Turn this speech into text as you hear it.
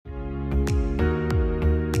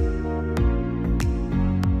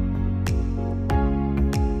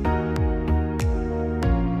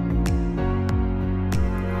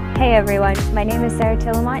Hey everyone, my name is Sarah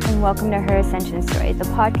Tillamont and welcome to Her Ascension Story, the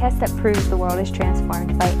podcast that proves the world is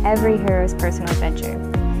transformed by every hero's personal adventure.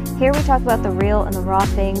 Here we talk about the real and the raw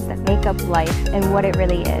things that make up life and what it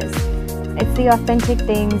really is. It's the authentic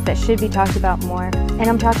things that should be talked about more, and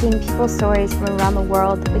I'm talking people's stories from around the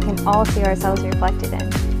world that we can all see ourselves reflected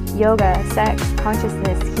in. Yoga, sex,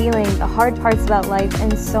 consciousness, healing, the hard parts about life,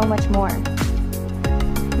 and so much more.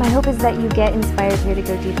 My hope is that you get inspired here to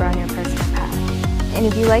go deeper on your personal path. And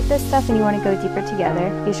if you like this stuff and you want to go deeper together,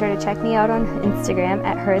 be sure to check me out on Instagram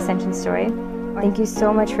at Her Ascension Story. Thank you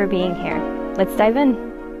so much for being here. Let's dive in.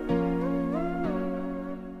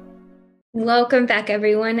 Welcome back,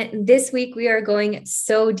 everyone. This week, we are going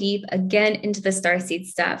so deep again into the starseed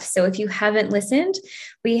stuff. So if you haven't listened,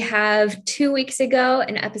 we have 2 weeks ago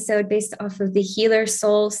an episode based off of the healer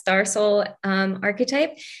soul, star soul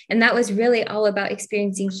archetype. And that was really all about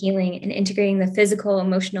experiencing healing and integrating the physical,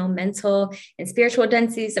 emotional, mental, and spiritual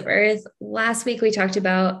densities of Earth. Last week, we talked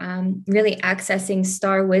about really accessing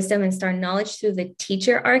star wisdom and star knowledge through the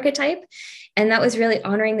teacher archetype. And that was really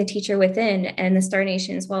honoring the teacher within and the star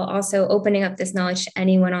nations while also opening up this knowledge to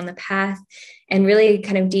anyone on the path and really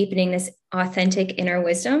kind of deepening this authentic inner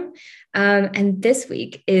wisdom. And this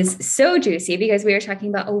week is so juicy because we are talking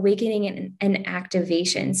about awakening and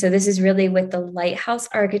activation. So this is really with the Lighthouse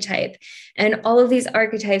archetype. And all of these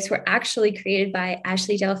archetypes were actually created by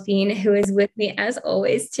Ashley-Delphine, who is with me as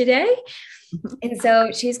always today. And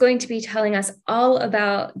so she's going to be telling us all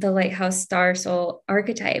about the Lighthouse Star Soul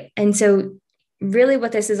archetype. And so really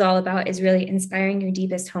what this is all about is really inspiring your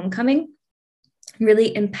deepest homecoming,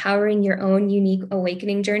 really empowering your own unique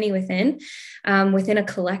awakening journey within a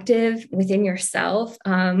collective, within yourself,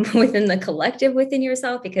 within the collective within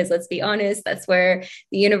yourself, because let's be honest, that's where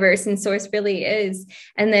the universe and source really is.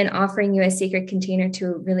 And then offering you a sacred container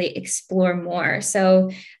to really explore more. So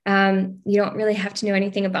you don't really have to know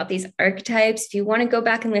anything about these archetypes. If you want to go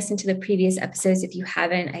back and listen to the previous episodes, if you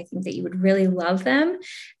haven't, I think that you would really love them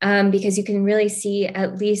because you can really see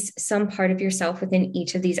at least some part of yourself within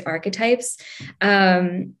each of these archetypes.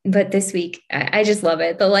 But this week, I just love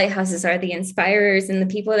it. The lighthouses are the inspirers and the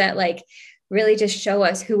people that really just show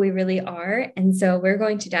us who we really are. And so we're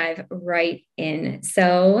going to dive right in.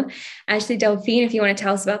 So Ashley-Delphine, if you want to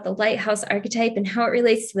tell us about the Lighthouse archetype and how it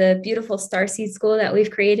relates to the beautiful starseed school that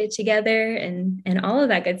we've created together and all of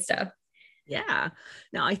that good stuff. Yeah.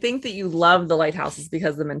 Now, I think that you love the lighthouses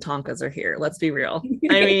because the Mintonkas are here. Let's be real.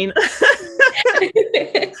 I mean,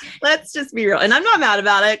 let's just be real. And I'm not mad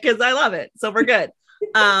about it because I love it. So we're good.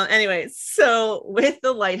 Anyway, so with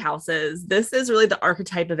the lighthouses, this is really the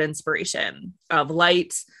archetype of inspiration, of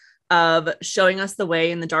light, of showing us the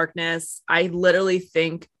way in the darkness. I literally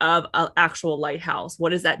think of an actual lighthouse.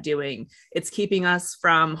 What is that doing? It's keeping us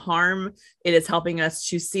from harm. It is helping us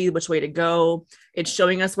to see which way to go. It's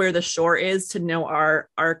showing us where the shore is to know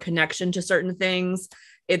our connection to certain things.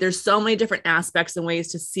 There's so many different aspects and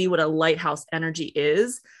ways to see what a lighthouse energy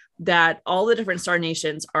is, that all the different star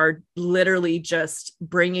nations are literally just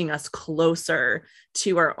bringing us closer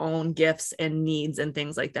to our own gifts and needs and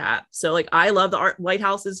things like that. So I love the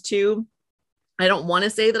lighthouses too. I don't want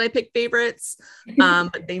to say that I pick favorites,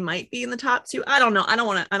 but they might be in the top two. I don't know. I don't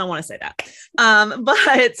want to say that.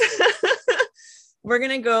 But we're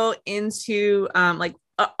going to go into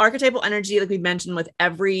archetypal energy. Like we mentioned with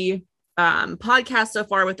every podcast so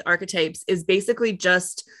far with the archetypes, is basically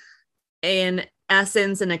just an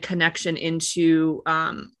essence and a connection into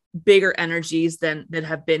bigger energies that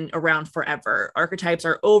have been around forever. Archetypes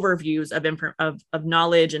are overviews of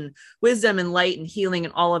knowledge and wisdom and light and healing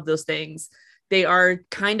and all of those things. They are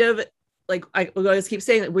kind of like, I always keep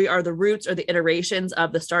saying that we are the roots or the iterations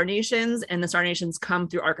of the star nations, and the star nations come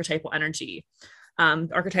through archetypal energy.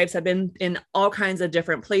 Archetypes have been in all kinds of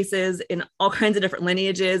different places, in all kinds of different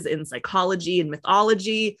lineages, in psychology and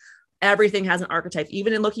mythology. Everything has an archetype.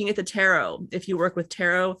 Even in looking at the tarot, if you work with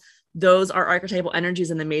tarot, those are archetypal energies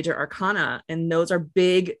in the major arcana. And those are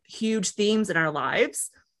big, huge themes in our lives.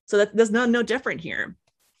 So that there's no different here.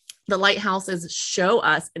 The lighthouses show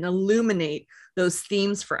us and illuminate those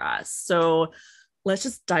themes for us. So let's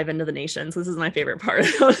just dive into the nations. This is my favorite part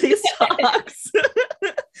of these talks.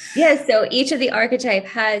 Yeah, so each of the archetype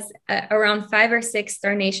has around 5 or 6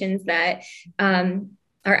 star nations that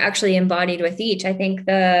are actually embodied with each. I think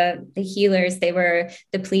the healers, they were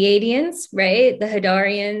the Pleiadians, right? The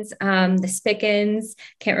Hadarians, the Spiccans,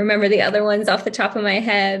 can't remember the other ones off the top of my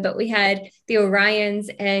head, but we had the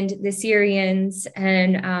Orions and the Syrians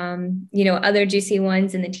and, other juicy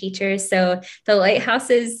ones and the teachers. So the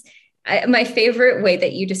lighthouses, My favorite way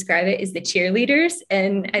that you describe it is the cheerleaders.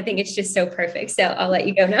 And I think it's just so perfect. So I'll let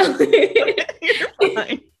you go now. You're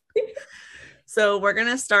fine. So we're going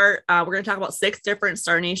to start, we're going to talk about 6 different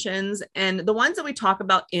star nations, and the ones that we talk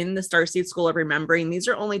about in the Starseed School of Remembering, these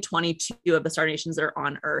are only 22 of the star nations that are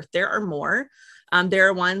on Earth. There are more. There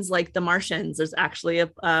are ones like the Martians. There's actually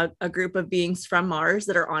a group of beings from Mars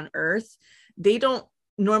that are on Earth. They don't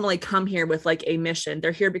normally come here with like a mission.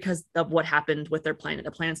 They're here because of what happened with their planet.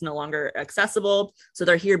 The planet's no longer accessible. So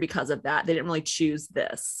they're here because of that. They didn't really choose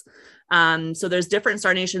this. So there's different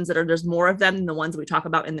star nations there's more of them than the ones we talk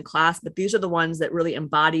about in the class, but these are the ones that really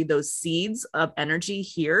embody those seeds of energy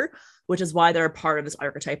here, which is why they're a part of this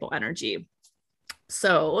archetypal energy.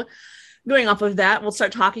 So going off of that, we'll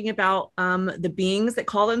start talking about the beings that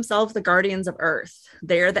call themselves the guardians of Earth.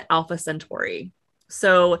 They're the Alpha Centauri.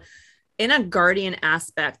 So in a guardian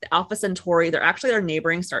aspect, the Alpha Centauri, they're actually our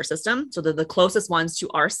neighboring star system. So they're the closest ones to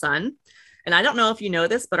our sun. And I don't know if you know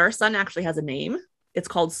this, but our sun actually has a name. It's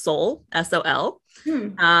called Sol, S-O-L.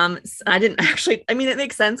 I didn't actually, I mean, it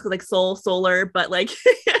makes sense because like Sol, solar, but like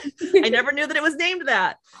I never knew that it was named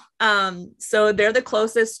that. So they're the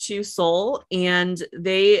closest to Sol, and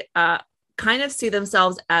they kind of see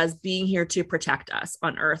themselves as being here to protect us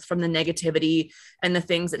on Earth from the negativity and the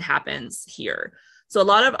things that happens here. So a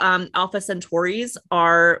lot of Alpha Centauris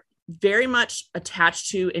are very much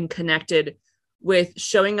attached to and connected with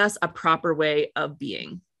showing us a proper way of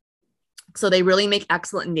being. So they really make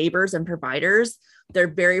excellent neighbors and providers. They're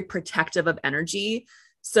very protective of energy.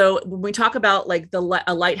 So when we talk about like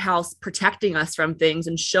a lighthouse protecting us from things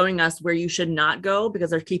and showing us where you should not go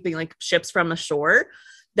because they're keeping like ships from the shore,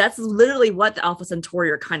 that's literally what the Alpha Centauri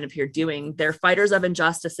are kind of here doing. They're fighters of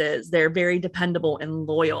injustices. They're very dependable and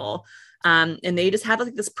loyal. And they just have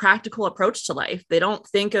like this practical approach to life. They don't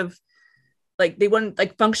think of like, they want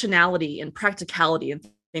like functionality and practicality and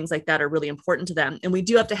things like that are really important to them. And we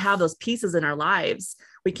do have to have those pieces in our lives.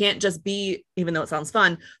 We can't just be, even though it sounds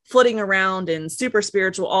fun, floating around and super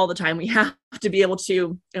spiritual all the time. We have to be able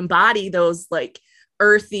to embody those like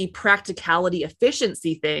earthy practicality,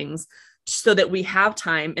 efficiency things so that we have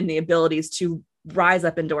time and the abilities to rise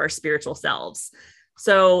up into our spiritual selves.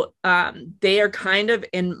 So they are kind of,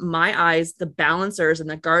 in my eyes, the balancers and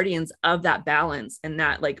the guardians of that balance and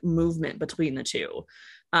that like movement between the two.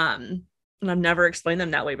 And I've never explained them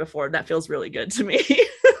that way before. That feels really good to me.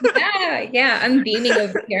 Yeah. I'm beaming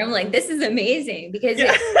over here. I'm like, this is amazing because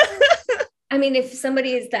I mean, if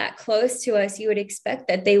somebody is that close to us, you would expect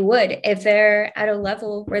that they would, if they're at a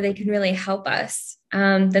level where they can really help us,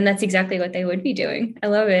 then that's exactly what they would be doing. I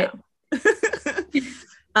love it.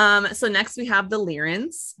 So next we have the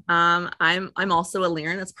Lyrans. I'm also a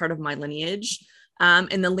Lyran. That's part of my lineage.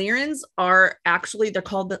 And the Lyrans are actually, we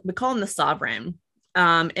call them the sovereign.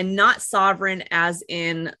 And not sovereign as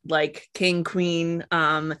in like king, queen,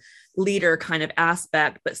 leader kind of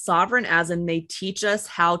aspect, but sovereign as in they teach us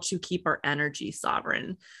how to keep our energy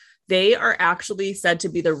sovereign. They are actually said to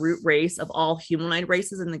be the root race of all humanoid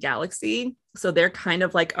races in the galaxy. So they're kind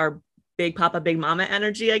of like our big papa, big mama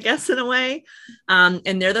energy, I guess, in a way.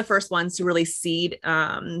 And they're the first ones to really seed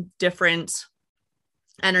different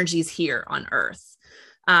energies here on Earth.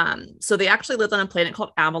 So they actually lived on a planet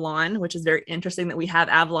called Avalon, which is very interesting that we have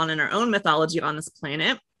Avalon in our own mythology on this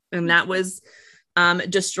planet. And that was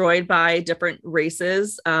destroyed by different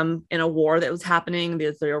races in a war that was happening.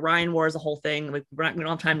 The Orion War is a whole thing. We don't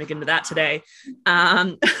have time to get into that today.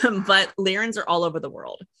 But Lyrans are all over the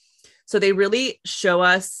world. So they really show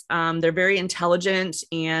us, they're very intelligent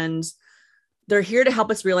and they're here to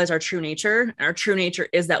help us realize our true nature. Our true nature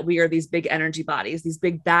is that we are these big energy bodies, these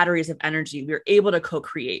big batteries of energy. We're able to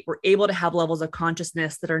co-create. We're able to have levels of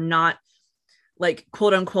consciousness that are not like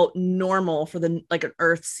quote unquote normal for the like an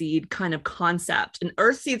earth seed kind of concept. And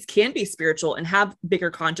earth seeds can be spiritual and have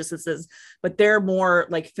bigger consciousnesses, but they're more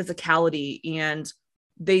like physicality, and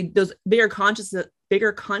those bigger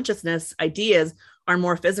consciousness ideas are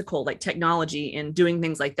more physical, like technology and doing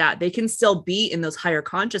things like that. They can still be in those higher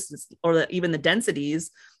consciousness or even the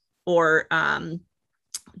densities or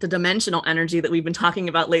the dimensional energy that we've been talking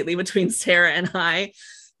about lately between Sarah and I.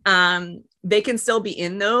 They can still be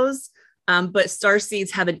in those, but star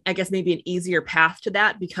seeds have, I guess, maybe an easier path to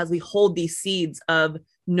that because we hold these seeds of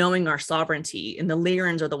knowing our sovereignty. And the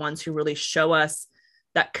Lyrans are the ones who really show us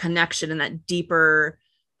that connection and that deeper,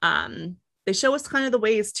 they show us kind of the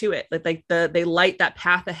ways to it. They light that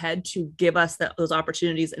path ahead to give us those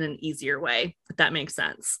opportunities in an easier way, if that makes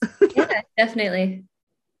sense. Yeah, definitely.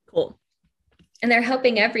 Cool. And they're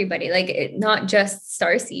helping everybody, like not just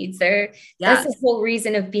starseeds. That's the whole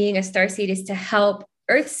reason of being a starseed, is to help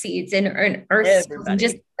earth seeds and earth cells and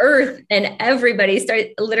just Everybody. earth, and everybody start,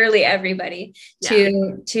 literally everybody, Yeah.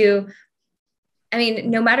 to I mean,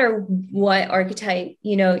 no matter what archetype,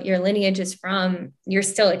 your lineage is from, you're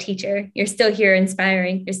still a teacher. You're still here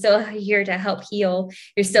inspiring. You're still here to help heal.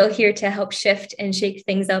 You're still here to help shift and shake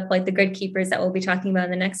things up, like the good keepers that we'll be talking about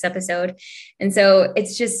in the next episode. And so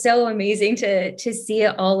it's just so amazing to see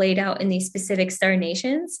it all laid out in these specific star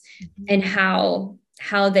nations, and how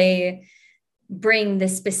they bring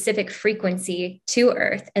this specific frequency to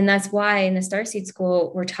earth. And that's why in the Starseed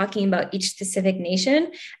School, we're talking about each specific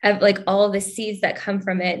nation, of like all the seeds that come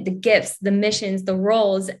from it, the gifts, the missions, the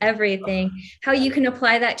roles, everything, how you can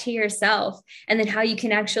apply that to yourself, and then how you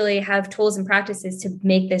can actually have tools and practices to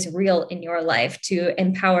make this real in your life, to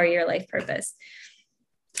empower your life purpose.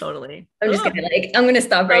 Totally. I'm gonna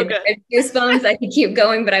stop right now. Goosebumps. I could keep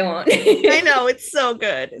going, but I won't. I know, it's so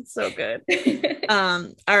good. It's so good.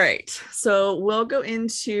 All right. So we'll go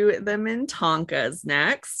into the Mintonkas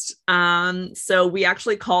next. So we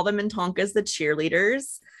actually call the Mintonkas the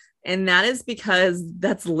cheerleaders. And that is because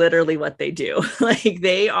that's literally what they do. Like,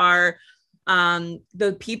 they are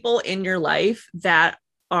the people in your life that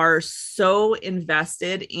are so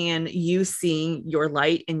invested in you seeing your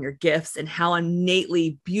light and your gifts and how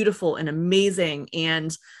innately beautiful and amazing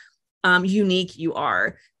and unique you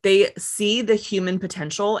are. They see the human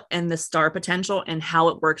potential and the star potential and how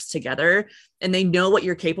it works together. And they know what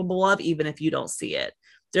you're capable of, even if you don't see it.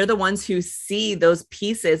 They're the ones who see those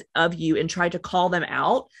pieces of you and try to call them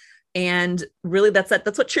out. And really, that's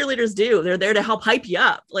what cheerleaders do. They're there to help hype you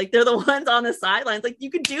up. Like, they're the ones on the sidelines. Like, you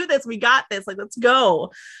can do this. We got this. Like, let's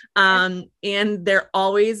go. And they're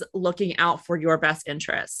always looking out for your best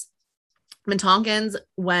interests. Mintonkans,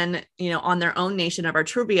 when, on their own nation of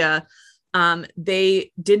Artrubia,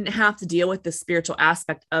 they didn't have to deal with the spiritual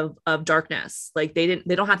aspect of darkness. Like, they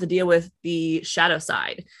don't have to deal with the shadow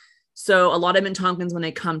side. So a lot of Mintonkans, when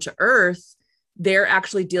they come to Earth, they're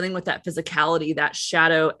actually dealing with that physicality, that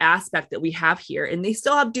shadow aspect that we have here. And they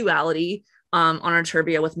still have duality on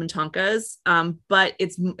Arturbia with Mintonkas, but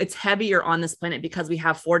it's heavier on this planet because we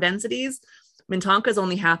have 4 densities. Mintonkas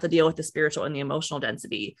only have to deal with the spiritual and the emotional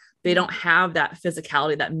density. They don't have that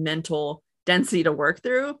physicality, that mental density to work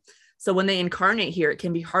through. So when they incarnate here, it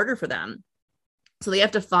can be harder for them. So they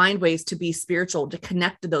have to find ways to be spiritual, to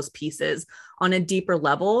connect to those pieces on a deeper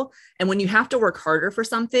level. And when you have to work harder for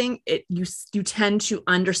something, you tend to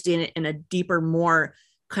understand it in a deeper, more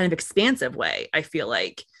kind of expansive way, I feel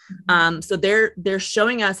like. So they're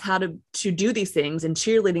showing us how to do these things and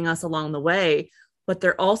cheerleading us along the way, but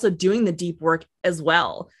they're also doing the deep work as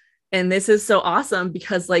well. And this is so awesome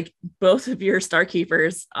because, like, both of your star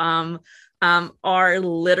keepers are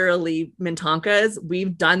literally Mintonkas.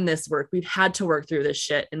 We've done this work. We've had to work through this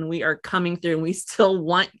shit, and we are coming through,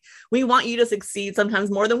 and we want you to succeed sometimes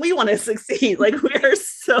more than we want to succeed. Like, we are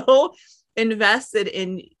so invested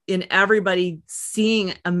in everybody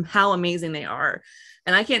seeing how amazing they are.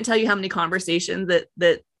 And I can't tell you how many conversations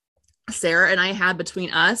that Sarah and I had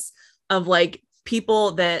between us of, like,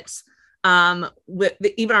 people that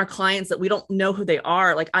even our clients that we don't know who they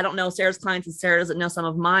are. Like, I don't know Sarah's clients and Sarah doesn't know some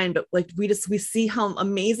of mine, but like, we see how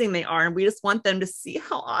amazing they are. And we just want them to see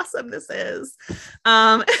how awesome this is.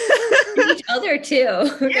 Each other too.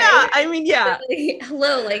 Right? Yeah. I mean, yeah.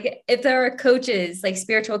 Hello. Like, if there are coaches, like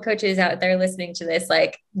spiritual coaches out there listening to this,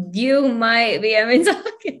 like, you might be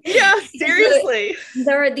talking. Yeah, seriously.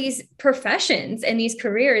 There are these professions and these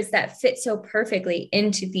careers that fit so perfectly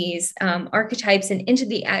into these archetypes and into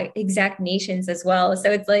the exact nations as well.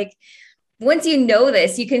 So it's like, once you know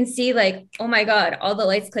this, you can see, like, oh my God, all the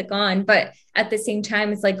lights click on. But at the same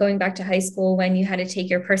time, it's like going back to high school when you had to take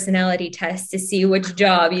your personality test to see which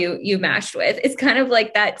job you matched with. It's kind of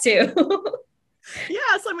like that too.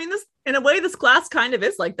 Yeah. So, I mean, in a way, this class kind of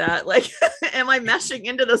is like that. Like, am I meshing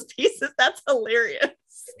into those pieces? That's hilarious.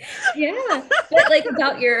 Yeah. But like,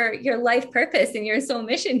 about your life purpose and your soul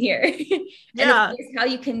mission here. Yeah. And how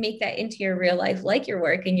you can make that into your real life, like your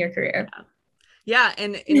work and your career. Yeah.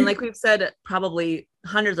 And like we've said probably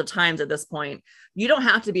hundreds of times at this point, you don't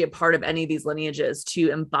have to be a part of any of these lineages to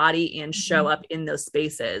embody and show up in those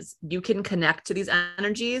spaces. You can connect to these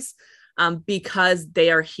energies because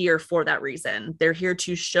they are here for that reason. They're here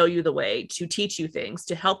to show you the way, to teach you things,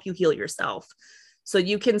 to help you heal yourself. So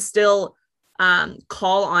you can still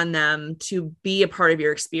call on them to be a part of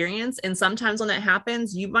your experience. And sometimes when that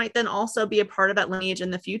happens, you might then also be a part of that lineage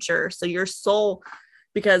in the future. So your soul,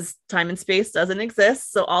 because time and space doesn't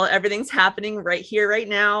exist. So everything's happening right here, right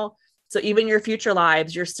now. So even your future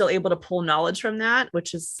lives, you're still able to pull knowledge from that,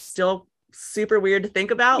 which is still super weird to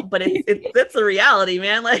think about, but it's a reality,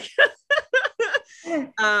 man. Like,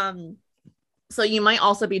 So you might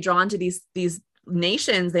also be drawn to these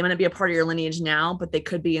nations. They might not be a part of your lineage now, but they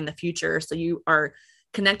could be in the future. So you are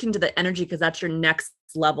connecting to the energy because that's your next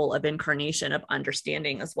level of incarnation of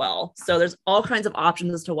understanding as well. So there's all kinds of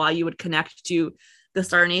options as to why you would connect to the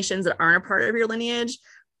star nations that aren't a part of your lineage,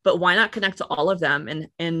 but why not connect to all of them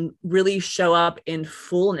and really show up in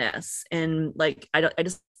fullness? And like, I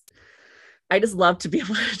just love to be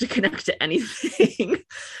able to connect to anything.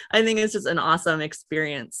 I think it's just an awesome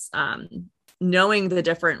experience. Knowing the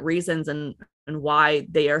different reasons and why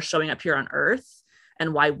they are showing up here on Earth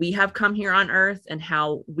and why we have come here on Earth and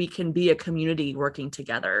how we can be a community working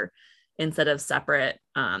together instead of separate.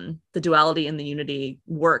 The duality and the unity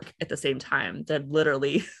work at the same time. They're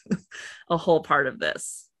literally a whole part of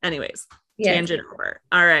this. Anyways, yes. Tangent over.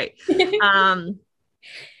 All right.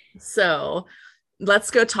 So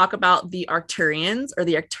let's go talk about the Arcturians or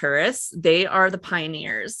the Arcturus. They are the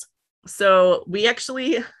pioneers. So we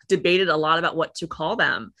actually debated a lot about what to call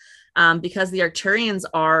them because the Arcturians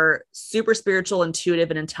are super spiritual, intuitive,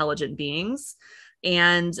 and intelligent beings.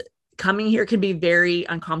 And coming here can be very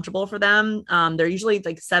uncomfortable for them. They're usually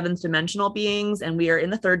like seventh dimensional beings, and we are in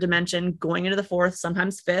the third dimension, going into the fourth,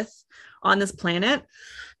 sometimes fifth on this planet.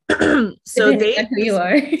 So they who you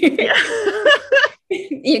are. Yeah.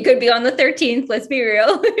 You could be on the 13th. Let's be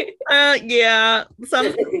real. Yeah.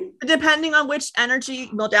 Depending on which energy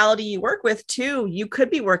modality you work with too, you could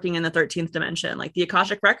be working in the 13th dimension. Like the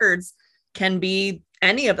Akashic records can be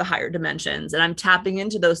any of the higher dimensions. And I'm tapping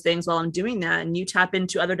into those things while I'm doing that. And you tap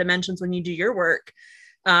into other dimensions when you do your work.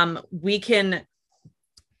 The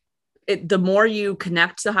more you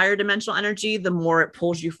connect to higher dimensional energy, the more it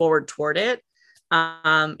pulls you forward toward it.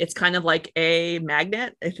 It's kind of like a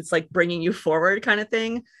magnet. If it's like bringing you forward kind of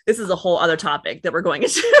thing. This is a whole other topic that we're going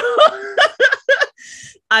into.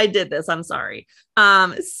 I did this. I'm sorry.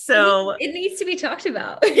 So it needs to be talked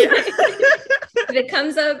about. Yeah. If it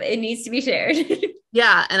comes up, it needs to be shared.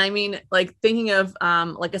 Yeah. And I mean, like thinking of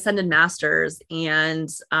like ascended masters and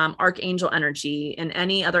archangel energy and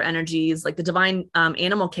any other energies like the divine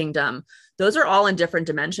animal kingdom, those are all in different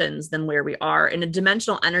dimensions than where we are. And a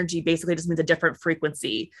dimensional energy basically just means a different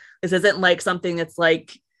frequency. This isn't like something that's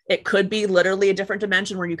like, it could be literally a different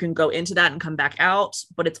dimension where you can go into that and come back out,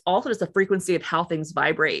 but it's also just a frequency of how things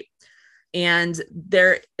vibrate. And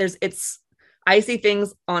I see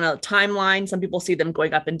things on a timeline. Some people see them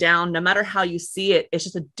going up and down. No matter how you see it, it's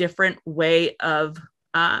just a different way of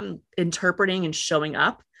interpreting and showing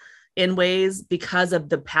up in ways because of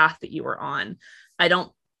the path that you are on.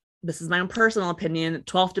 This is my own personal opinion.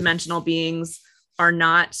 12th dimensional beings are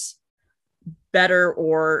not better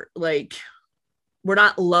or like, we're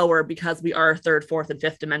not lower because we are third, fourth, and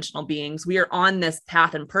fifth dimensional beings. We are on this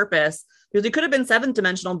path and purpose because we could have been seventh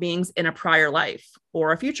dimensional beings in a prior life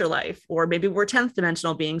or a future life, or maybe we're 10th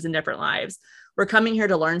dimensional beings in different lives. We're coming here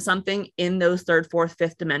to learn something in those third, fourth,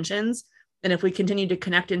 fifth dimensions. And if we continue to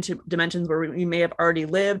connect into dimensions where we may have already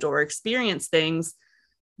lived or experienced things,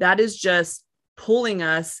 that is just pulling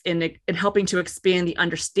us in and helping to expand the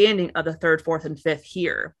understanding of the third, fourth, and fifth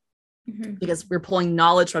here. Mm-hmm. Because we're pulling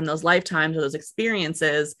knowledge from those lifetimes or those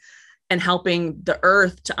experiences and helping the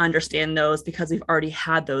earth to understand those because we've already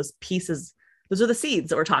had those pieces. Those are the seeds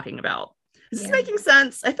that we're talking about. Is this making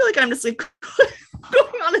sense? I feel like I'm just like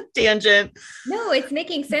going on a tangent. No, it's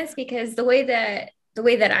making sense because the way that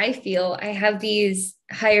I feel, I have these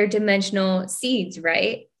higher dimensional seeds,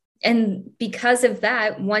 right? And because of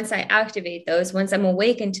that, once I activate those, once I'm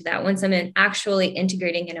awakened to that, once I'm actually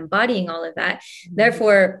integrating and embodying all of that,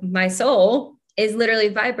 therefore my soul is literally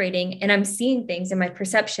vibrating and I'm seeing things and my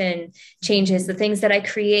perception changes, the things that I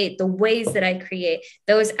create, the ways that I create,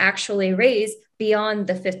 those actually raise beyond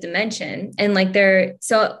the fifth dimension. And like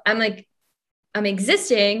I'm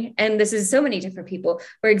existing, and this is so many different people,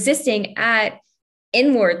 we're existing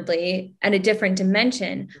inwardly at a different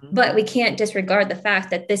dimension, but we can't disregard the fact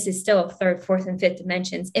that this is still third, fourth, and fifth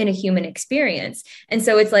dimensions in a human experience. And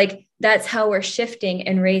so it's like, that's how we're shifting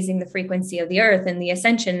and raising the frequency of the earth and the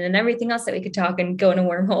ascension and everything else that we could talk and go in a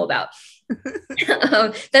wormhole about.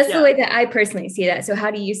 That's the way that I personally see that. So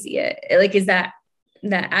how do you see it? Like, is that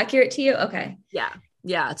accurate to you? Okay.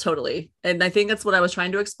 Yeah, totally. And I think that's what I was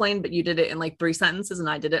trying to explain, but you did it in like 3 sentences and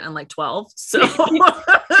I did it in like 12. So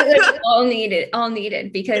all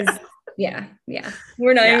needed because yeah.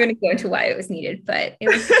 We're not even going to go into why it was needed, but it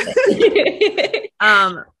was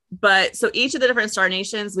but so each of the different star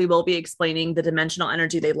nations, we will be explaining the dimensional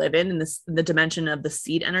energy they live in the dimension of the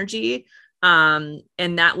seed energy. And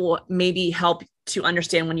that will maybe help to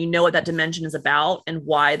understand when you know what that dimension is about and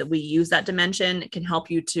why that we use that dimension. It can help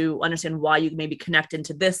you to understand why you maybe connect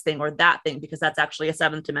into this thing or that thing, because that's actually a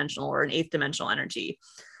 7th dimensional or an 8th dimensional energy.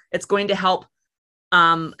 It's going to help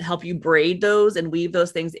help you braid those and weave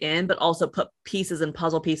those things in, but also put pieces and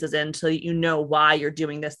puzzle pieces in so that you know why you're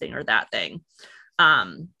doing this thing or that thing.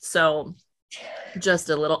 So just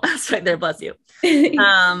a little aspect there, bless you.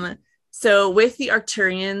 So with the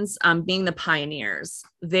Arcturians being the pioneers,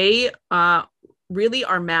 they really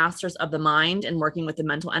are masters of the mind and working with the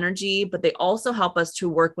mental energy, but they also help us to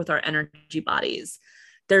work with our energy bodies.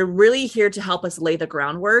 They're really here to help us lay the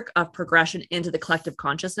groundwork of progression into the collective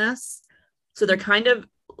consciousness. So they're kind of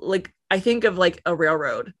like, I think of like a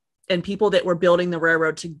railroad and people that were building the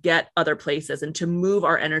railroad to get other places and to move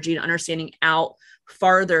our energy and understanding out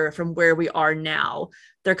farther from where we are now.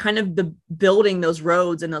 They're kind of building those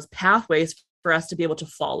roads and those pathways for us to be able to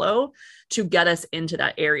follow to get us into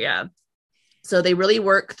that area. So they really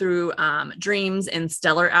work through dreams and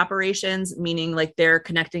stellar apparitions, meaning like they're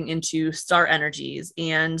connecting into star energies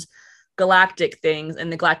and galactic things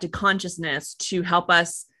and the galactic consciousness to help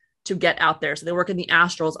us to get out there. So they work in the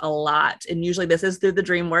astrals a lot. And usually this is through the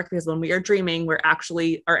dream work, because when we are dreaming, we're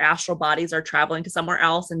actually, our astral bodies are traveling to somewhere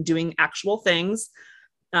else and doing actual things.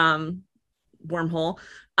 Wormhole.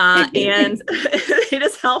 And they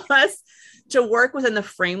just help us to work within the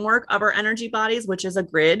framework of our energy bodies, which is a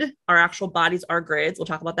grid. Our actual bodies are grids. We'll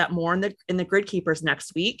talk about that more in the grid keepers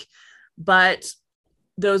next week. But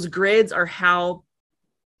those grids are how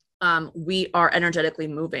we are energetically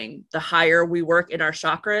moving. The higher we work in our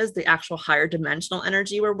chakras, the actual higher dimensional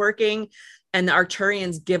energy we're working. And the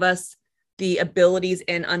Arcturians give us the abilities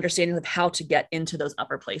and understanding of how to get into those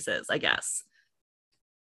upper places, I guess.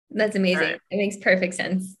 That's amazing. Right. It makes perfect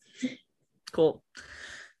sense. Cool.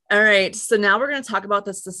 All right. So now we're going to talk about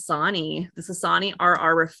the Sasani. The Sasani are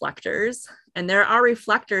our reflectors, and they're our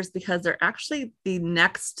reflectors because they're actually the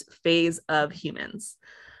next phase of humans.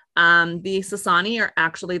 The Sasani are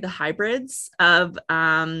actually the hybrids of,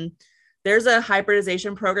 there's a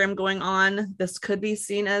hybridization program going on. This could be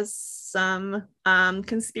seen as some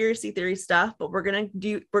conspiracy theory stuff, but we're going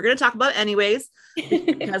to talk about it anyways,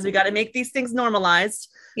 because we got to make these things normalized.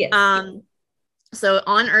 Yes. So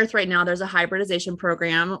on Earth right now, there's a hybridization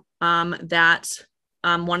program that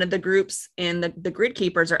one of the groups in the grid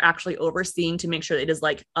keepers are actually overseeing to make sure it is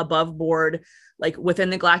like above board, like within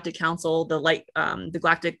the Galactic Council, the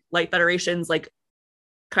Galactic Light Federation's like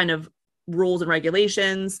kind of rules and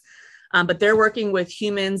regulations. But they're working with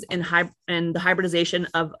humans in the hybridization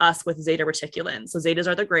of us with Zeta Reticulans. So Zetas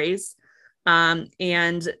are the grays. And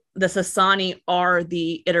the Sasani are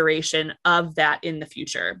the iteration of that in the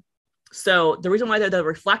future. So the reason why they're the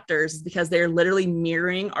reflectors is because they're literally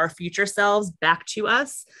mirroring our future selves back to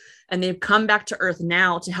us. And they've come back to Earth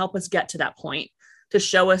now to help us get to that point, to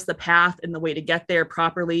show us the path and the way to get there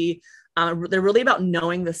properly. They're really about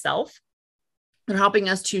knowing the self. They're helping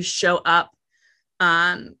us to show up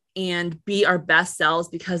and be our best selves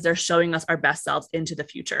because they're showing us our best selves into the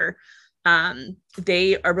future.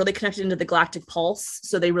 They are really connected into the galactic pulse.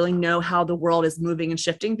 So they really know how the world is moving and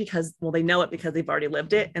shifting because, well, they know it because they've already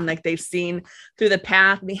lived it. And like they've seen through the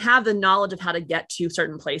path, they have the knowledge of how to get to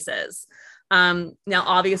certain places. Now,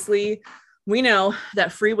 obviously, we know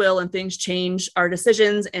that free will and things change our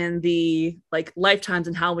decisions and the like lifetimes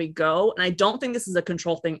and how we go. And I don't think this is a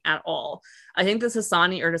control thing at all. I think the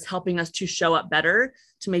Sasani are just helping us to show up better,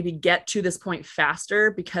 to maybe get to this point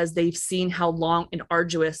faster because they've seen how long and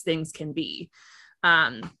arduous things can be.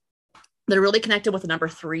 They're really connected with the number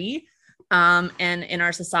 3. And in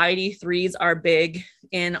our society, 3s are big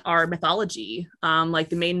in our mythology, like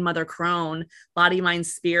the Maiden Mother Crone, body, mind,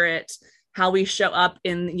 spirit, how we show up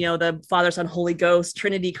in, the Father, Son, Holy Ghost,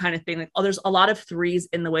 Trinity kind of thing. Like, there's a lot of 3s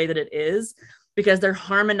in the way that it is because they're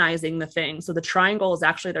harmonizing the thing. So the triangle is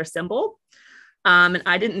actually their symbol. And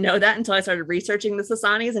I didn't know that until I started researching the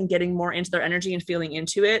Sasanis and getting more into their energy and feeling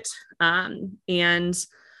into it. And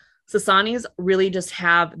Sasanis really just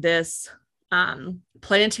have this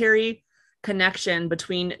planetary connection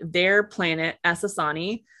between their planet,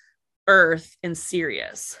 Sasani, Earth, and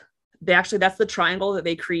Sirius. That's the triangle that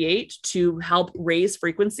they create to help raise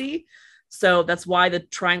frequency. So that's why the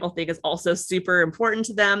triangle thing is also super important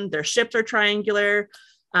to them. Their ships are triangular.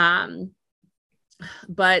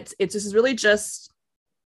 But it's just really just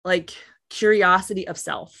like curiosity of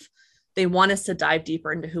self. They want us to dive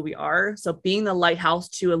deeper into who we are. So being the lighthouse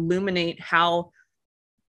to illuminate how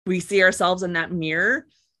we see ourselves in that mirror,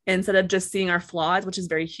 instead of just seeing our flaws, which is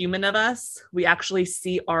very human of us, we actually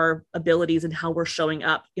see our abilities and how we're showing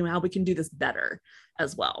up, how we can do this better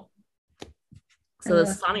as well. So the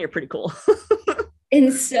Sasani are pretty cool.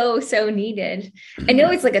 And so needed. I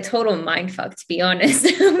know it's like a total mind fuck, to be honest.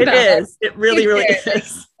 It is. It really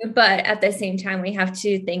is. But at the same time, we have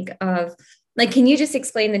to think of Like, can you just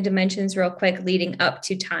explain the dimensions real quick leading up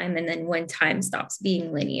to time and then when time stops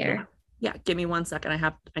being linear? Yeah. Give me 1 second.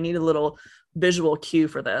 I need a little visual cue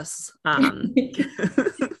for this. No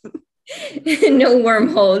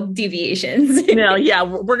wormhole deviations. No, yeah,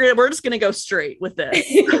 we're just gonna go straight with this.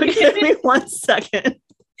 Give me 1 second.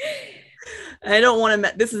 I don't want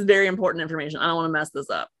to. This is very important information. I don't want to mess this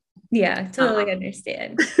up. Yeah, totally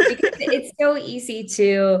understand. Because it's so easy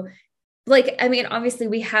to, like, I mean, obviously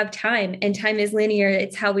we have time, and time is linear.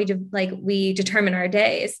 It's how we we determine our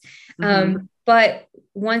days. But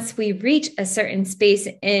once we reach a certain space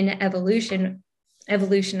in evolution,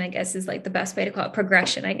 I guess is like the best way to call it,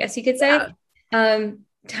 progression, I guess you could say.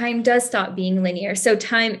 Time does stop being linear. So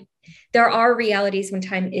there are realities when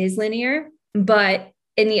time is linear, but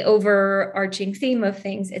in the overarching theme of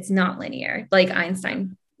things, it's not linear, like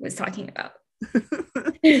Einstein was talking about.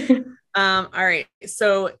 All right.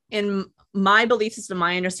 So in my belief system,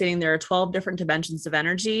 my understanding, there are 12 different dimensions of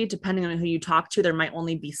energy. Depending on who you talk to, there might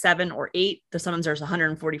only be 7 or 8. Sometimes there's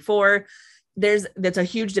 144. That's a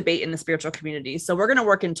huge debate in the spiritual community. So we're going to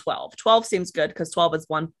work in 12. 12 seems good because 12 is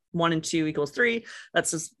 1 and 2 equals 3.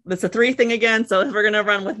 That's a 3 thing again. So we're going to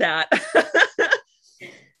run with that.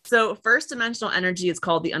 So first dimensional energy is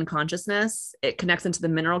called the unconsciousness. It connects into the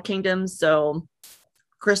mineral kingdom. So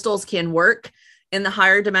crystals can work in the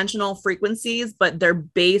higher dimensional frequencies, but their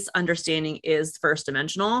base understanding is first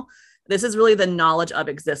dimensional. This is really the knowledge of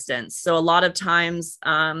existence. So a lot of times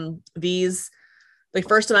these like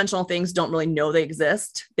first dimensional things don't really know they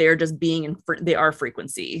exist. They are just they are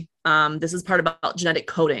frequency. This is part about genetic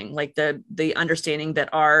coding, like the understanding that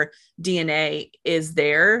our DNA is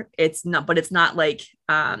there. It's not like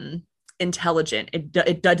intelligent.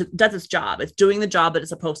 It does its job. It's doing the job that it's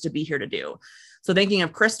supposed to be here to do. So thinking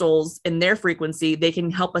of crystals and their frequency, they can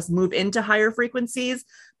help us move into higher frequencies,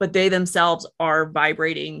 but they themselves are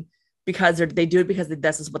vibrating because they do it because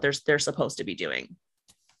this is what they're supposed to be doing.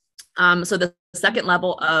 So the second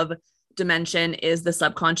level of dimension is the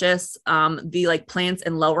subconscious, the like plants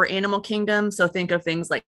and lower animal kingdom. So think of things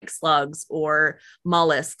like slugs or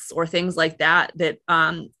mollusks or things like that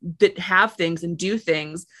have things and do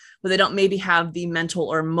things, but they don't maybe have the mental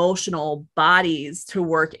or emotional bodies to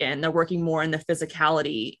work in. They're working more in the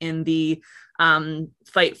physicality, in the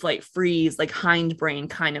fight, flight, freeze, like hindbrain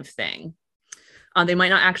kind of thing. They might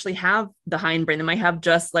not actually have the hindbrain. They might have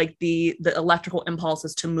just like the electrical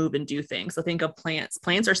impulses to move and do things. So think of plants.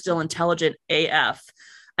 Plants are still intelligent AF.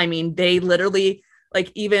 I mean, they literally,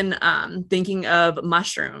 like even thinking of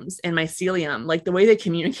mushrooms and mycelium, like the way they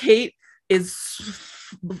communicate is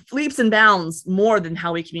leaps and bounds more than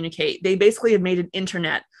how we communicate. They basically have made an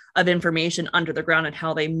internet of information under the ground and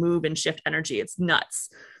how they move and shift energy. It's nuts.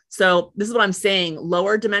 So this is what I'm saying.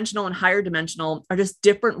 Lower dimensional and higher dimensional are just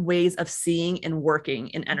different ways of seeing and working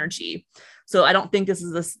in energy. So I don't think this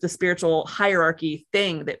is the spiritual hierarchy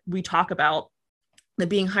thing that we talk about, that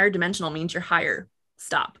being higher dimensional means you're higher.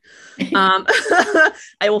 Stop. I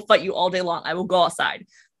will fight you all day long. I will go outside.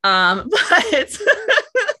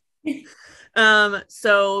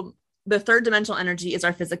 So the third dimensional energy is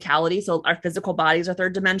our physicality. So our physical bodies are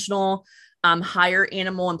third dimensional. Higher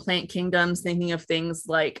animal and plant kingdoms, thinking of things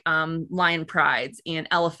like lion prides and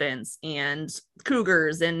elephants and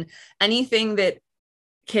cougars and anything that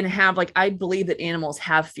can have, like, I believe that animals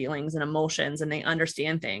have feelings and emotions and they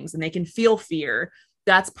understand things and they can feel fear.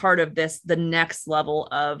 That's part of the next level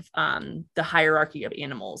of the hierarchy of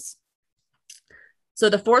animals. So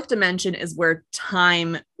the fourth dimension is where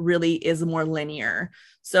time really is more linear.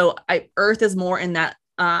 So Earth is more in that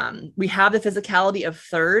we have the physicality of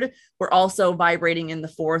third. We're also vibrating in the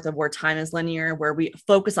fourth of where time is linear, where we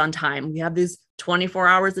focus on time. We have these 24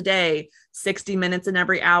 hours a day, 60 minutes in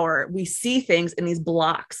every hour. We see things in these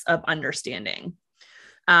blocks of understanding.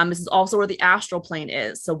 This is also where the astral plane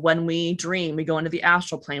is. So when we dream, we go into the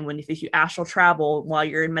astral plane. If you astral travel while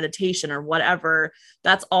you're in meditation or whatever,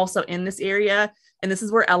 that's also in this area. And this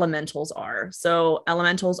is where elementals are. So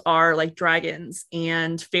elementals are like dragons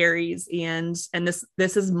and fairies. And this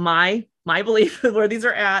is my belief where these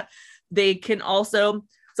are at. They can also,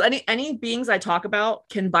 so any beings I talk about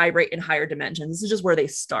can vibrate in higher dimensions. This is just where they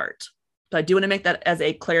start. But I do want to make that as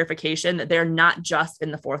a clarification that they're not just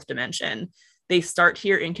in the fourth dimension. They start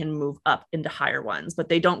here and can move up into higher ones, but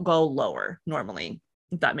they don't go lower normally,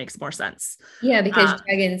 if that makes more sense. Yeah, because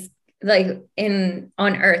dragons, like on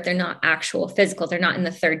Earth, they're not actual physical. They're not in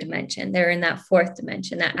the third dimension. They're in that fourth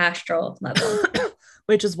dimension, that astral level.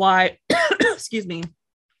 Which is why, excuse me,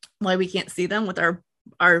 why we can't see them with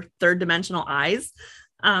our third dimensional eyes.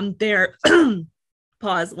 They're,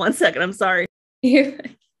 pause 1 second. I'm sorry.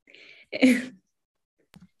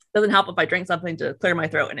 Doesn't help if I drink something to clear my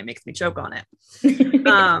throat and it makes me choke on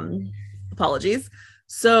it. Apologies.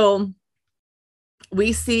 So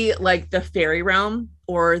we see like the fairy realm,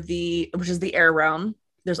 which is the air realm.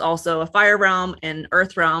 There's also a fire realm, an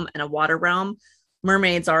earth realm, and a water realm.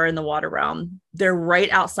 Mermaids are in the water realm. They're right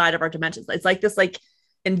outside of our dimensions. It's like this like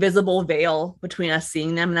invisible veil between us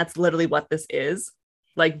seeing them. And that's literally what this is.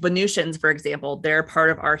 Like Venusians, for example, they're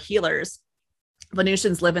part of our healers.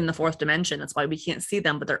 Venusians live in the fourth dimension. That's why we can't see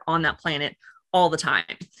them, but they're on that planet all the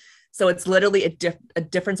time. So it's literally a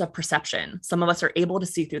difference of perception. Some of us are able to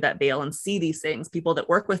see through that veil and see these things. People that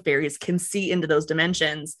work with fairies can see into those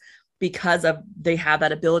dimensions because they have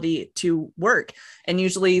that ability to work. And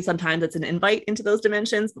usually sometimes it's an invite into those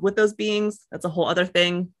dimensions with those beings. That's a whole other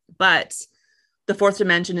thing. But the fourth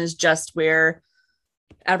dimension is just where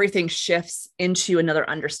everything shifts into another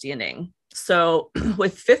understanding. So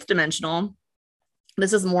with fifth dimensional,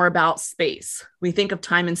 this is more about space. We think of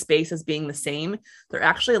time and space as being the same. They're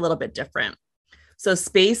actually a little bit different. So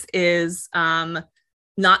space is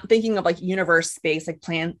not thinking of like universe space, like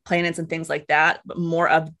planets and things like that, but more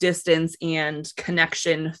of distance and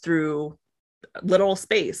connection through literal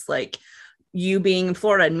space, like you being in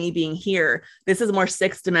Florida and me being here. This is more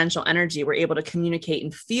sixth dimensional energy. We're able to communicate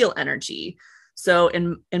and feel energy. So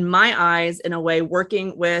in my eyes, in a way,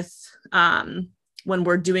 working with when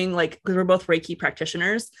we're doing like, because we're both Reiki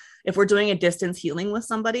practitioners, if we're doing a distance healing with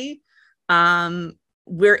somebody,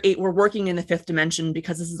 we're working in the fifth dimension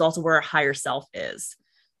because this is also where our higher self is.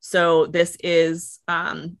 So this is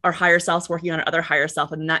our higher self's working on our other higher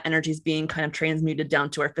self, and that energy is being kind of transmuted down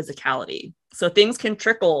to our physicality. So things can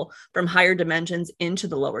trickle from higher dimensions into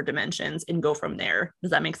the lower dimensions and go from there.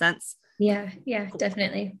 Does that make sense? Yeah, Cool.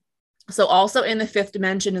 definitely. So also in the fifth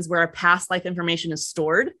dimension is where our past life information is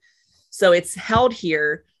stored. So it's held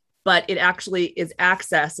here, but it actually is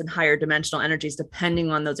accessed in higher dimensional energies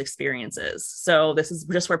depending on those experiences. So this is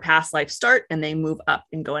just where past lives start and they move up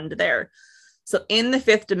and go into there. So in the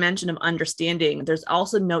fifth dimension of understanding, there's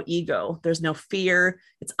also no ego. There's no fear.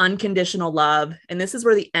 It's unconditional love. And this is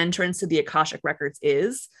where the entrance to the Akashic records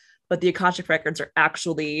is, but the Akashic records are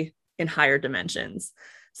actually in higher dimensions.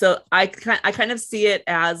 So I kind of see it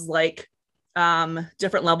as like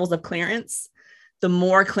different levels of clearance. The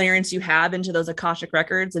more clearance you have into those Akashic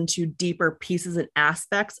records, into deeper pieces and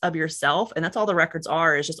aspects of yourself, and that's all the records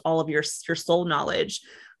are, is just all of your soul knowledge.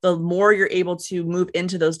 The more you're able to move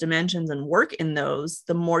into those dimensions and work in those,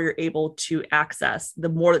 the more you're able to access, the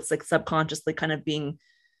more it's like subconsciously kind of being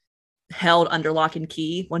held under lock and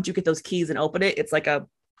key. Once you get those keys and open it, it's like a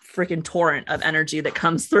freaking torrent of energy that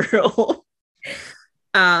comes through.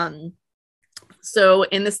 So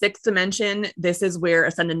in the sixth dimension, this is where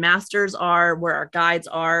ascended masters are, where our guides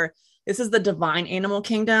are. This is the divine animal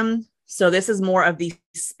kingdom. So this is more of the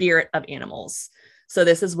spirit of animals. So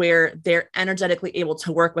this is where they're energetically able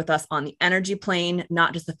to work with us on the energy plane,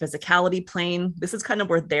 not just the physicality plane. This is kind of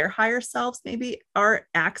where their higher selves maybe are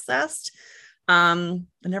accessed. I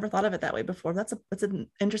never thought of it that way before. That's an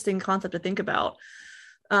interesting concept to think about.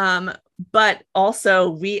 But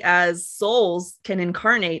also we as souls can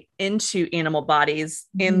incarnate into animal bodies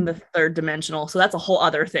in the third dimensional. So that's a whole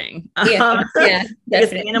other thing. Yeah,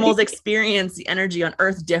 because animals experience the energy on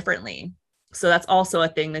Earth differently. So that's also a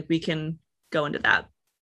thing that we can go into that.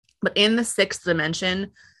 But in the sixth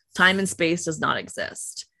dimension, time and space does not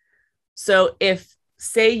exist. So if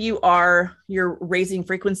say you're raising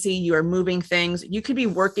frequency, you are moving things, you could be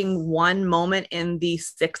working one moment in the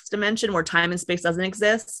sixth dimension where time and space doesn't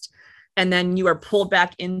exist. And then you are pulled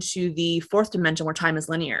back into the fourth dimension where time is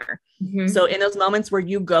linear. So in those moments where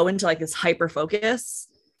you go into like this hyper focus,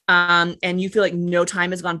 and you feel like no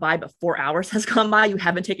time has gone by, but 4 hours has gone by, you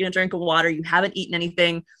haven't taken a drink of water, you haven't eaten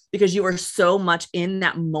anything because you are so much in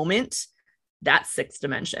that moment, that's sixth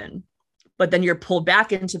dimension. But then you're pulled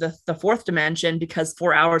back into the fourth dimension because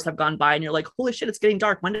 4 hours have gone by and you're like, holy shit, it's getting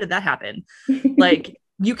dark. When did that happen? Like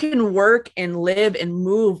you can work and live and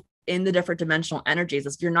move in the different dimensional energies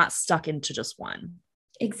as you're not stuck into just one.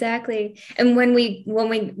 Exactly. And when we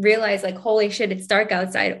realize like, holy shit, it's dark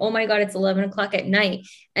outside. Oh my God, it's 11 o'clock at night.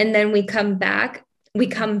 And then we come back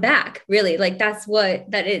really. Like that's what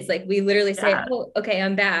that is. Like we literally say, oh, okay,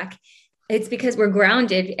 I'm back. It's because we're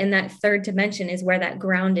grounded, and that third dimension is where that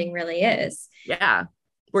grounding really is. Yeah.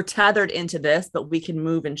 We're tethered into this, but we can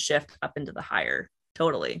move and shift up into the higher.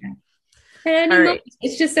 Totally. And right.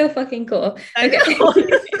 It's just so fucking cool. Okay.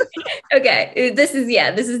 Okay. This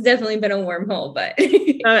has definitely been a wormhole, but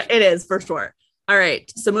it is for sure. All right.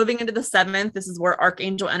 So moving into the seventh, this is where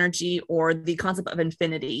archangel energy, or the concept of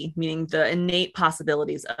infinity, meaning the innate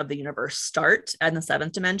possibilities of the universe, start in the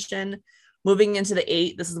seventh dimension. Moving into the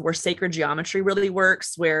 8, this is where sacred geometry really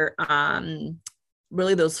works, where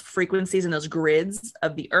really those frequencies and those grids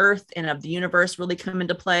of the earth and of the universe really come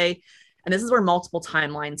into play. And this is where multiple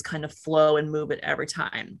timelines kind of flow and move at every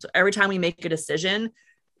time. So every time we make a decision,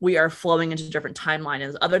 we are flowing into different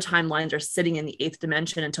timelines. Other timelines are sitting in the 8th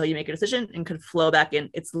dimension until you make a decision and could flow back in.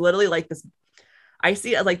 It's literally like this. I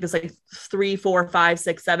see it as like this, like 3, 4, 5,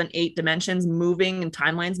 6, 7, 8 dimensions moving and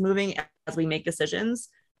timelines moving as we make decisions.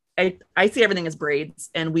 I see everything as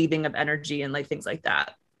braids and weaving of energy and like things like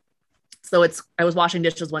that. So I was washing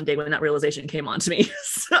dishes one day when that realization came on to me.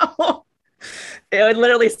 So I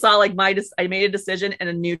literally saw like I made a decision and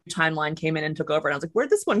a new timeline came in and took over. And I was like,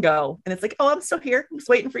 where'd this one go? And it's like, oh, I'm still here. I'm just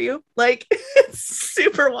waiting for you. Like, it's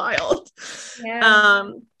super wild.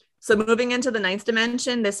 Yeah. So moving into the 9th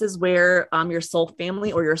dimension, this is where your soul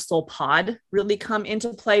family or your soul pod really come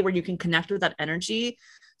into play, where you can connect with that energy.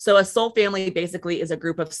 So a soul family basically is a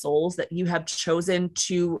group of souls that you have chosen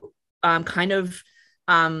to kind of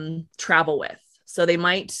travel with. So they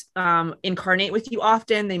might incarnate with you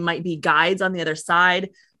often. They might be guides on the other side,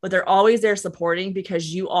 but they're always there supporting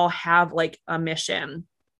because you all have like a mission.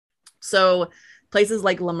 So places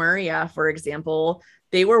like Lemuria, for example,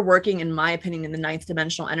 they were working, in my opinion, in the 9th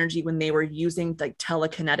dimensional energy when they were using like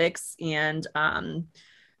telekinetics and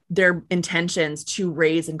their intentions to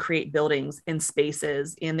raise and create buildings in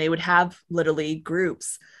spaces. And they would have literally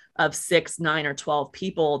groups of 6, 9, or 12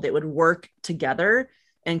 people that would work together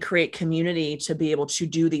and create community to be able to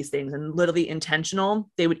do these things, and literally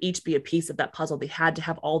intentional. They would each be a piece of that puzzle. They had to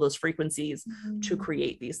have all those frequencies to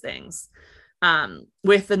create these things.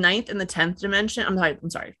 With the 9th and the 10th dimension, I'm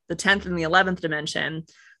sorry, the 10th and the 11th dimension,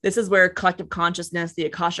 this is where collective consciousness, the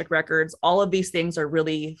Akashic records, all of these things are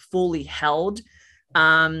really fully held.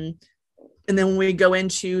 And then when we go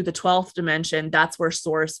into the 12th dimension, that's where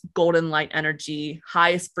source, golden light energy,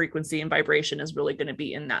 highest frequency and vibration is really going to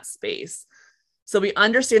be in that space. So we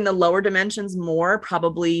understand the lower dimensions more,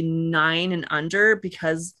 probably 9 and under,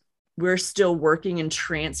 because we're still working and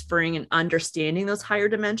transferring and understanding those higher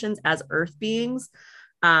dimensions as earth beings.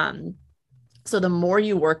 So the more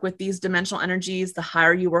you work with these dimensional energies, the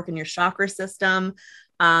higher you work in your chakra system,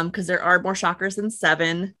 because there are more chakras than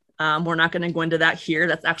 7. We're not going to go into that here.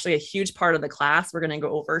 That's actually a huge part of the class. We're going to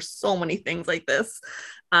go over so many things like this.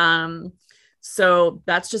 So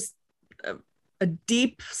that's just a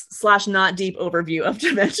deep / not deep overview of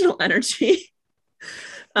dimensional energy.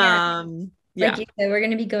 Yeah. Like you said, we're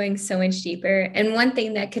going to be going so much deeper. And one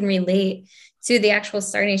thing that can relate to the actual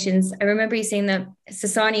star nations, I remember you saying that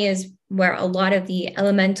Sasani is where a lot of the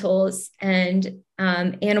elementals and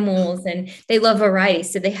animals, and they love variety.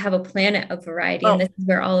 So they have a planet of variety. And this is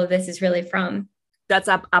where all of this is really from. That's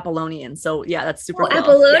Apollonian. So yeah, that's super cool.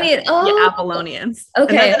 Apollonian. Yeah. Oh, yeah, Apollonians.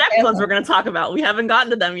 Okay. And then the next ones we're going to talk about. We haven't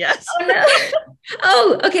gotten to them yet. Oh, no.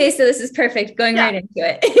 Oh, okay. So this is perfect. Going right into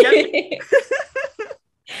it.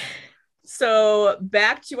 Yep. So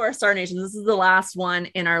back to our star nations. This is the last one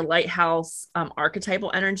in our Lighthouse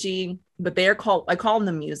archetypal energy, but I call them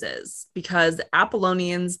the muses, because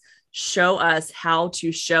Apollonians show us how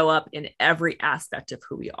to show up in every aspect of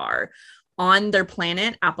who we are. On their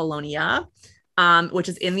planet, Apollonia, which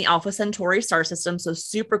is in the Alpha Centauri star system, so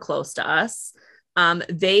super close to us.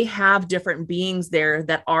 They have different beings there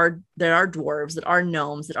that are dwarves, that are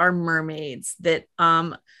gnomes, that are mermaids, that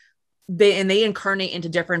they incarnate into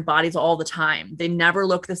different bodies all the time. They never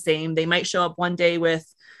look the same. They might show up one day with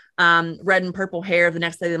red and purple hair. The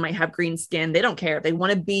next day they might have green skin. They don't care. They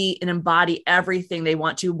want to be and embody everything they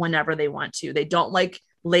want to whenever they want to. They don't like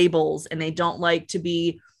labels, and they don't like to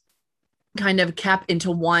be kind of kept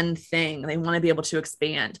into one thing. They want to be able to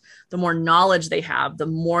expand. The more knowledge they have, the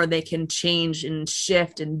more they can change and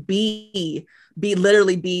shift and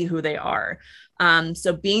literally be who they are.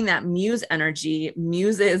 So being that muse energy,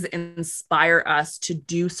 muses inspire us to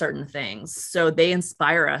do certain things. So they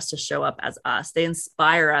inspire us to show up as us. They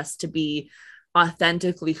inspire us to be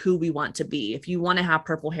authentically who we want to be. If you want to have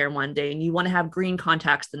purple hair one day and you want to have green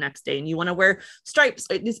contacts the next day and you want to wear stripes,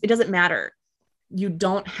 it doesn't matter. You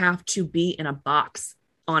don't have to be in a box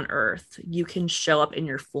on earth. You can show up in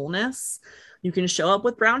your fullness. You can show up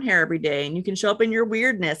with brown hair every day, and you can show up in your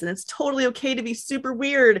weirdness, and it's totally okay to be super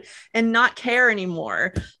weird and not care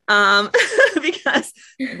anymore. Because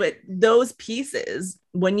but those pieces,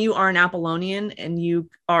 when you are an Apollonian and you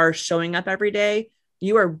are showing up every day,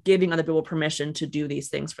 you are giving other people permission to do these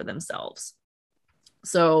things for themselves.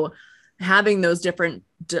 So having those different,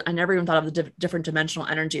 I never even thought of the different dimensional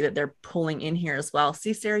energy that they're pulling in here as well.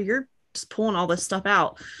 See, Sarah, you're just pulling all this stuff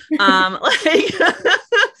out. Like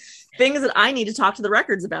things that I need to talk to the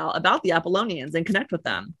records about the Apollonians and connect with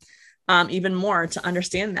them even more to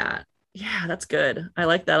understand that. Yeah, that's good. I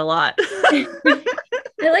like that a lot.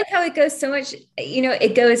 I like how it goes so much,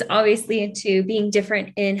 it goes obviously into being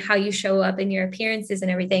different in how you show up in your appearances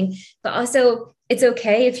and everything, but also it's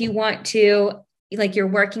okay if you want to, like you're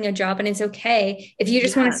working a job and it's okay if you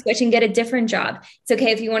just want to Yeah. switch and get a different job. It's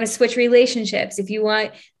okay if you want to switch relationships, if you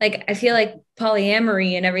want, like, I feel like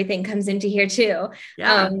polyamory and everything comes into here too.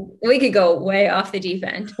 Yeah. We could go way off the deep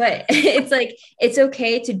end, but it's like, it's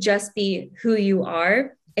okay to just be who you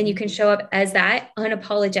are, and you can show up as that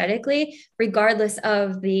unapologetically, regardless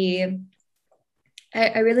of I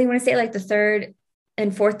really want to say like the third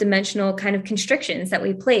and fourth dimensional kind of constrictions that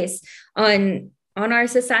we place on our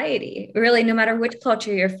society. Really, no matter which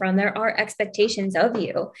culture you're from, there are expectations of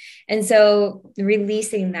you. And so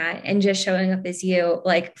releasing that and just showing up as you,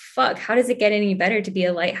 like, fuck, how does it get any better to be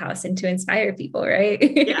a lighthouse and to inspire people, right?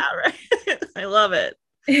 Yeah, right. I love it.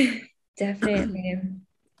 Definitely.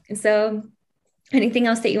 And so anything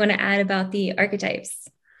else that you want to add about the archetypes?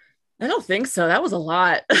 I don't think so. That was a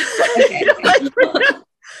lot. Okay.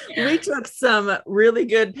 We took some really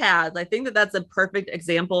good paths. I think that that's a perfect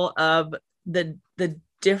example of the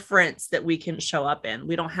difference that we can show up in.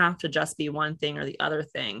 We don't have to just be one thing or the other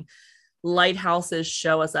thing. Lighthouses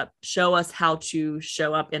show us how to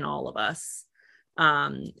show up in all of us,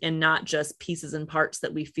 and not just pieces and parts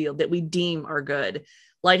that we feel that we deem are good.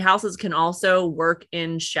 Lighthouses can also work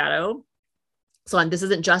in shadow. So this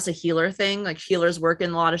isn't just a healer thing. Like, healers work in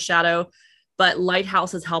a lot of shadow, but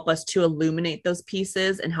lighthouses help us to illuminate those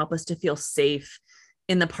pieces and help us to feel safe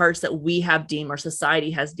in the parts that we have deemed or society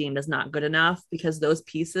has deemed as not good enough, because those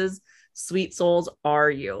pieces, sweet souls, are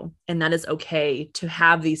you. And that is okay to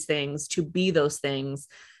have these things, to be those things,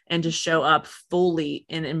 and to show up fully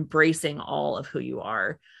in embracing all of who you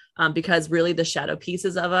are. Because really the shadow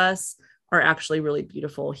pieces of us are actually really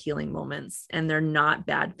beautiful healing moments, and they're not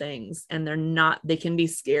bad things, and they can be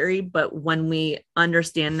scary, but when we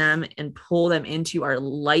understand them and pull them into our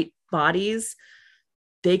light bodies,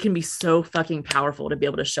 they can be so fucking powerful to be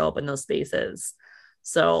able to show up in those spaces.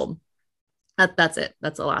 So that's it.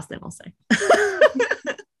 That's the last thing I'll say.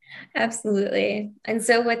 Absolutely. And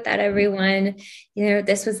so with that, everyone,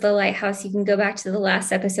 this was the Lighthouse. You can go back to the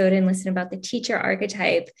last episode and listen about the teacher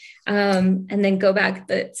archetype, and then go back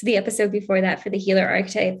to the episode before that for the healer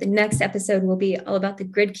archetype. The next episode will be all about the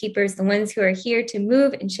grid keepers, the ones who are here to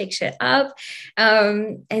move and shake shit up.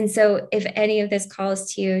 And so if any of this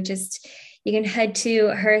calls to you, you can head to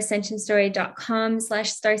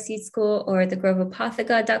herascensionstory.com/starseed school or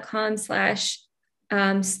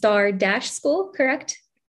thegroveapothega.com/star-school, correct?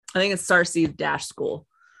 I think it's Starseed School.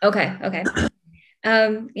 Okay.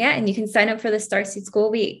 Yeah, and you can sign up for the Starseed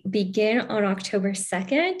School. We begin on October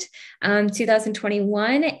 2nd,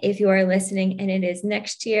 2021. If you are listening and it is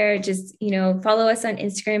next year, just, follow us on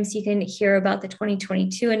Instagram so you can hear about the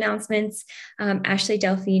 2022 announcements.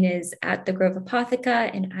 Ashley-Delphine is at the Grove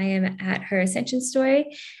Apotheca and I am at Her Ascension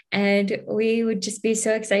Story. And we would just be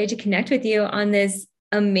so excited to connect with you on this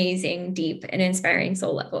amazing, deep, and inspiring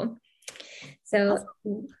soul level. So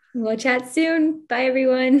we'll chat soon. Bye,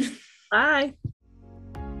 everyone. Bye.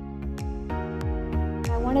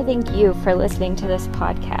 I want to thank you for listening to this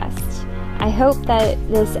podcast. I hope that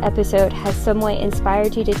this episode has some way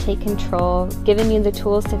inspired you to take control, given you the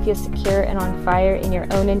tools to feel secure and on fire in your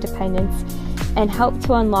own independence, and help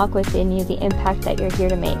to unlock within you the impact that you're here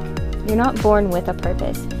to make. You're not born with a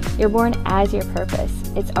purpose. You're born as your purpose.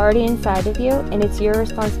 It's already inside of you, and it's your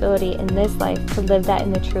responsibility in this life to live that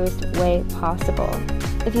in the truest way possible.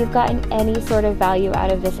 If you've gotten any sort of value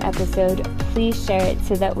out of this episode, please share it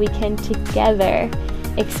so that we can together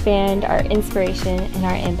expand our inspiration and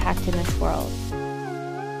our impact in this world.